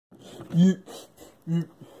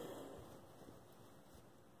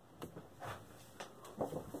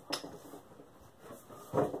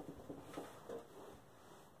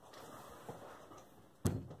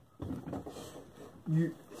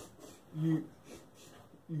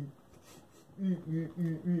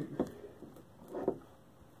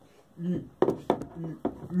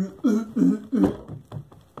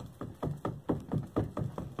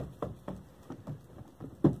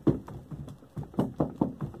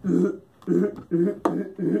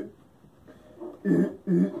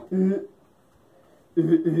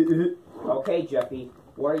Okay, Jeffy,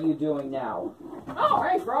 what are you doing now? Oh,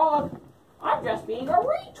 hey, Frog. I'm just being a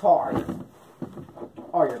retard.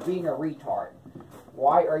 Oh, you're being a retard.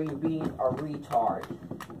 Why are you being a retard?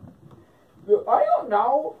 I don't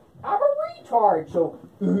know. I'm a retard, so...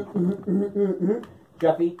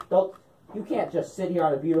 Jeffy, you can't just sit here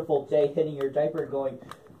on a beautiful day hitting your diaper and going...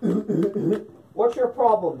 What's your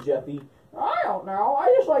problem, Jeffy? I don't know.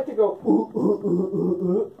 I just like to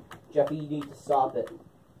go... Jeffy, you need to stop it.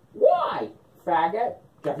 Why, faggot?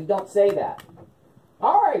 Jeffy, don't say that.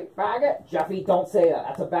 Alright, faggot. Jeffy, don't say that.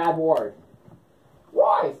 That's a bad word.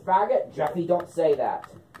 Why, faggot? Jeffy, don't say that.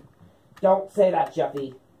 Don't say that,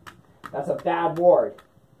 Jeffy. That's a bad word.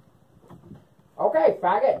 Okay,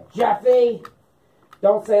 faggot. Jeffy,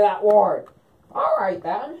 don't say that word. Alright,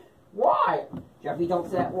 then. Why? Jeffy, don't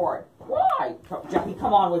say that word. Why? Jeffy,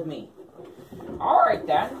 come on with me. Alright,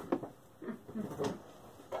 then.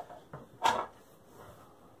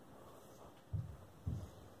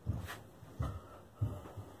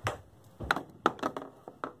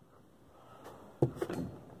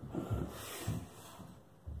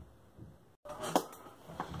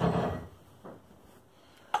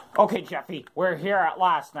 Okay, Jeffy, we're here at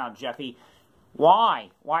last now, Jeffy.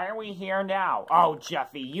 Why? Why are we here now? Oh,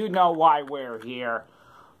 Jeffy, you know why we're here.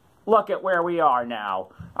 Look at where we are now.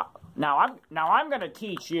 Now I'm going to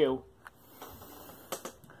teach you.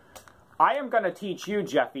 I am going to teach you,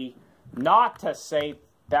 Jeffy, not to say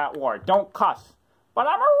that word. Don't cuss. But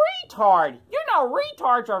I'm a retard. You know,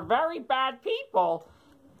 retards are very bad people.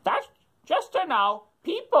 That's just to know.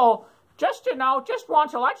 People... Just to know, just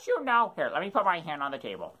want to let you know. Here, let me put my hand on the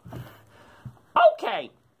table.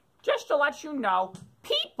 Okay, just to let you know,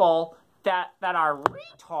 people that are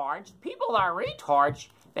retards,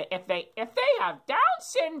 if they have Down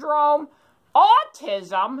syndrome,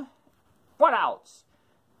 autism, what else?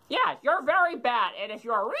 Yeah, you're very bad, and if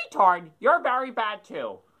you're a retard, you're very bad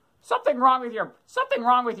too. Something wrong with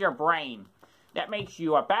your brain that makes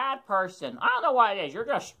you a bad person. I don't know what it is. You're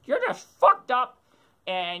just fucked up.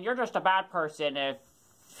 And you're just a bad person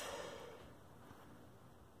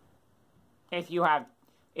if you have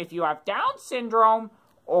Down syndrome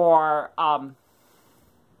or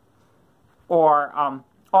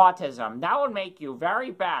autism. That would make you very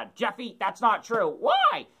bad. Jeffy, that's not true.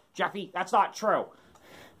 Why? Jeffy, that's not true.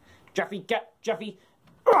 Jeffy.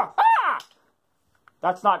 Ah!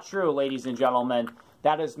 That's not true, ladies and gentlemen.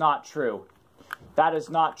 That is not true. That is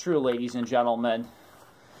not true, ladies and gentlemen.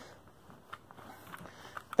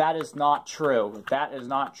 That is not true. That is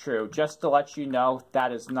not true. Just to let you know,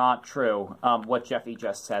 that is not true, what Jeffy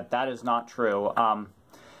just said. That is not true.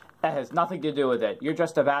 That has nothing to do with it. You're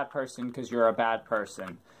just a bad person because you're a bad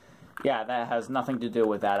person. Yeah, that has nothing to do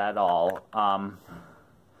with that at all.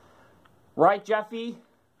 Right, Jeffy?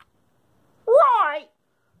 Right!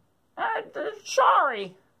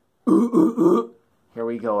 Sorry. Here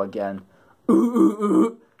we go again.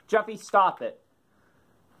 Jeffy, stop it.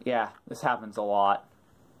 Yeah, this happens a lot.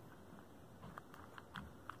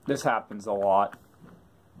 This happens a lot.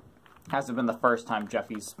 Hasn't been the first time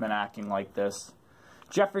Jeffy's been acting like this.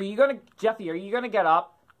 Jeffy, are you gonna get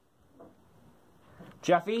up?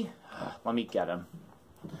 Jeffy? Let me get him.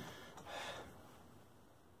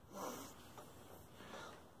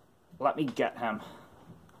 Let me get him.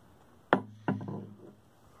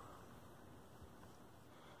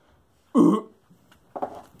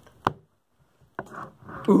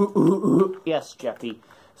 Yes, Jeffy.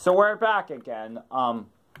 So we're back again.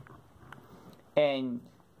 And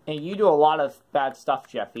you do a lot of bad stuff,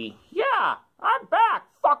 Jeffy. Yeah, I'm back,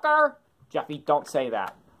 fucker. Jeffy, don't say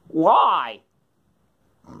that. Why?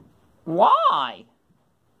 Why?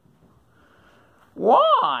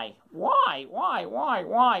 Why?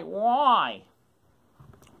 Why?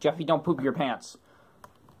 Jeffy, don't poop your pants.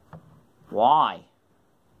 Why?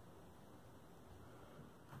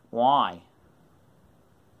 Why?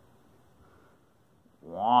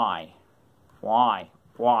 Why? Why?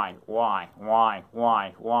 Why? Why? Why?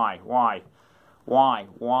 Why? Why? Why? Why?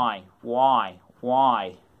 Why? Why?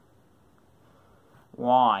 Why?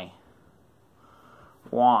 Why?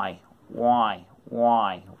 Why? Why?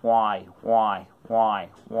 Why?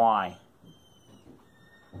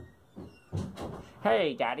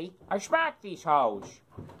 Hey, Daddy, I smacked these hoes.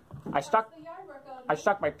 I stuck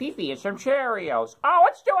my pee-pee in some Cheerios. Oh,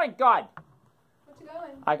 it's doing good. What's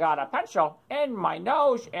going? I got a pencil in my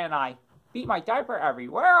nose and I beat my diaper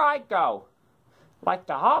everywhere I go. Like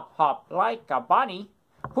to hop like a bunny.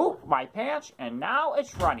 Poop my pants and now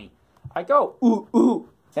it's runny. I go, ooh, ooh.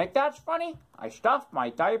 Think that's funny? I stuffed my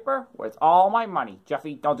diaper with all my money.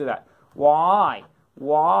 Jeffy, don't do that. Why?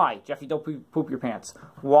 Jeffy, don't poop your pants.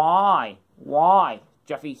 Why?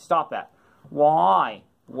 Jeffy, stop that. Why?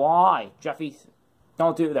 Jeffy,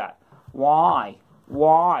 don't do that. Why?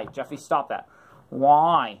 Jeffy, stop that.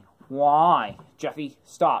 Why? Jeffy,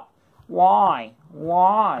 stop. Why?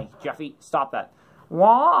 Jeffy, stop that.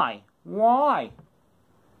 Why?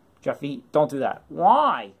 Jeffy, don't do that.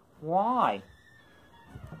 Why?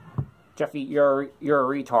 Jeffy, you're a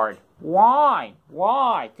retard. Why?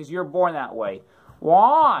 Because you're born that way.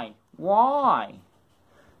 Why?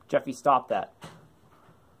 Jeffy, stop that.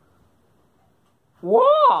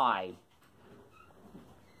 Why?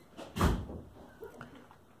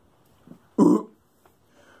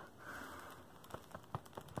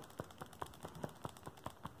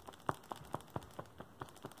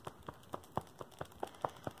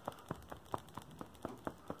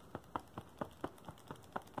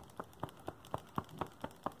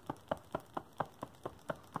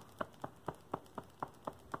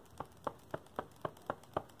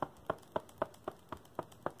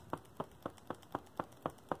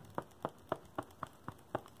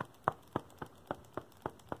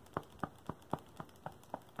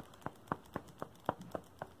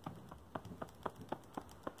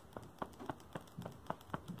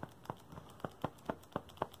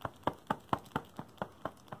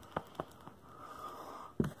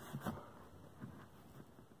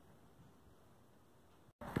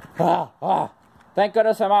 Thank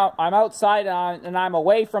goodness I'm outside and I'm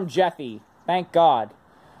away from Jeffy. Thank God.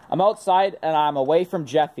 I'm outside and I'm away from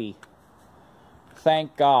Jeffy.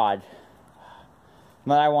 Thank God.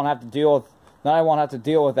 Then I won't have to deal with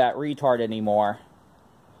that retard anymore.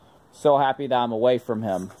 So happy that I'm away from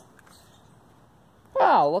him.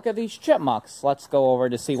 Wow, look at these chipmunks. Let's go over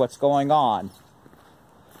to see what's going on.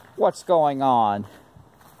 What's going on?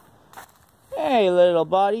 Hey, little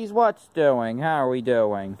buddies, what's doing? How are we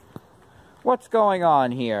doing? What's going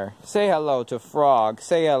on here? Say hello to Frog.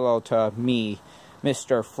 Say hello to me,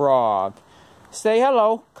 Mr. Frog. Say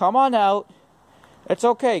hello. Come on out. It's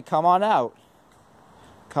okay. Come on out.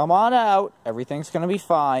 Come on out. Everything's going to be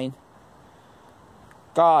fine.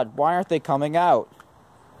 God, why aren't they coming out?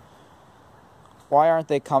 Why aren't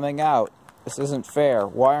they coming out? This isn't fair.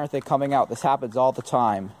 Why aren't they coming out? This happens all the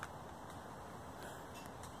time.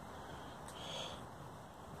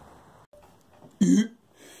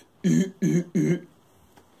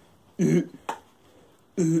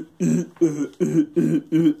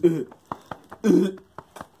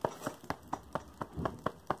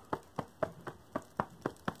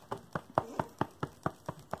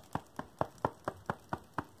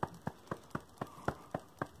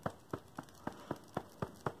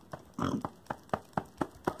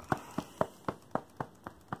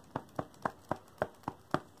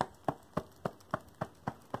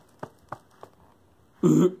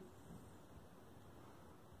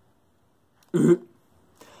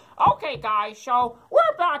 Okay, guys, so we're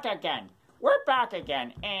back again.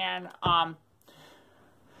 And,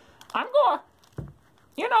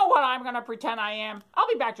 you know what I'm gonna pretend I am? I'll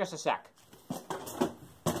be back just a sec.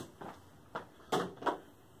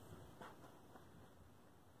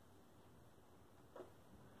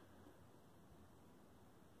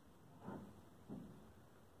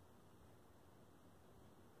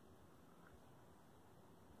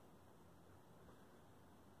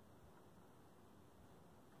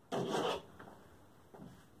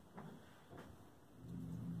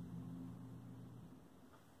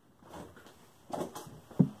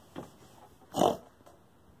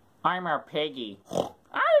 I'm a piggy.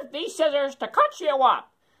 I have these scissors to cut you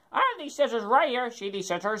up. I have these scissors right here. See these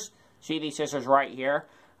scissors? See these scissors right here?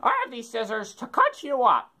 I have these scissors to cut you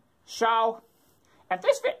up. So, if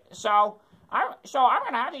this fit, I'm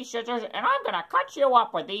gonna have these scissors and I'm gonna cut you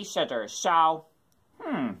up with these scissors. So,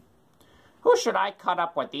 who should I cut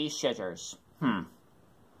up with these scissors? I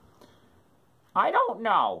don't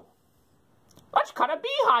know. Let's cut a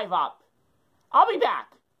beehive up. I'll be back.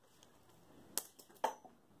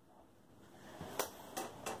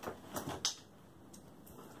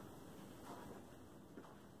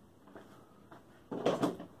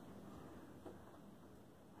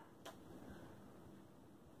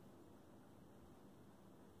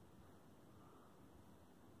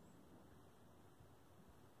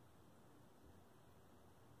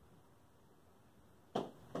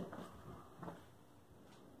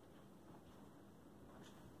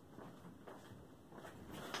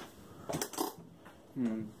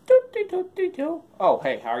 Oh,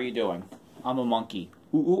 hey, how are you doing? I'm a monkey.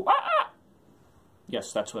 Ooh, ooh, ah, ah.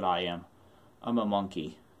 Yes, that's what I am. I'm a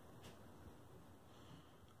monkey.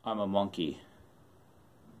 I'm a monkey.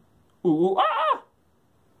 Ooh, ooh, ah, ah.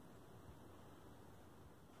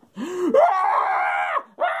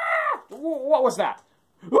 What was that?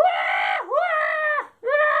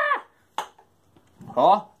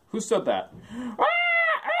 Huh? Who said that?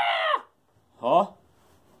 Huh?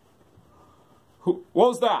 What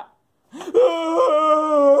was that?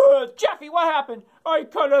 Jeffy, what happened? I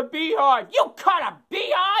cut a beehive. You cut a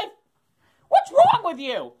beehive? What's wrong with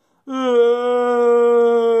you?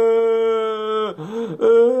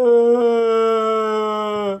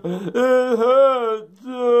 It hurts.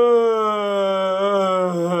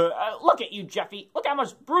 Look at you, Jeffy. Look how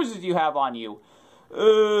much bruises you have on you.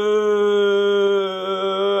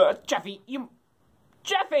 Jeffy,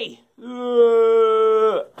 Jeffy!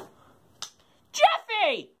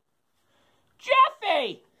 Jeffy!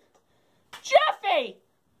 Jeffy! Jeffy!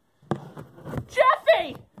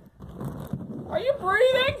 Jeffy! Are you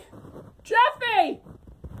breathing? Jeffy!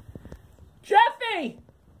 Jeffy!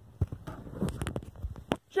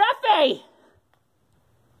 Jeffy!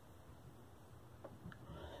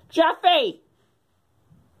 Jeffy!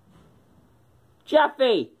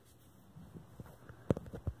 Jeffy!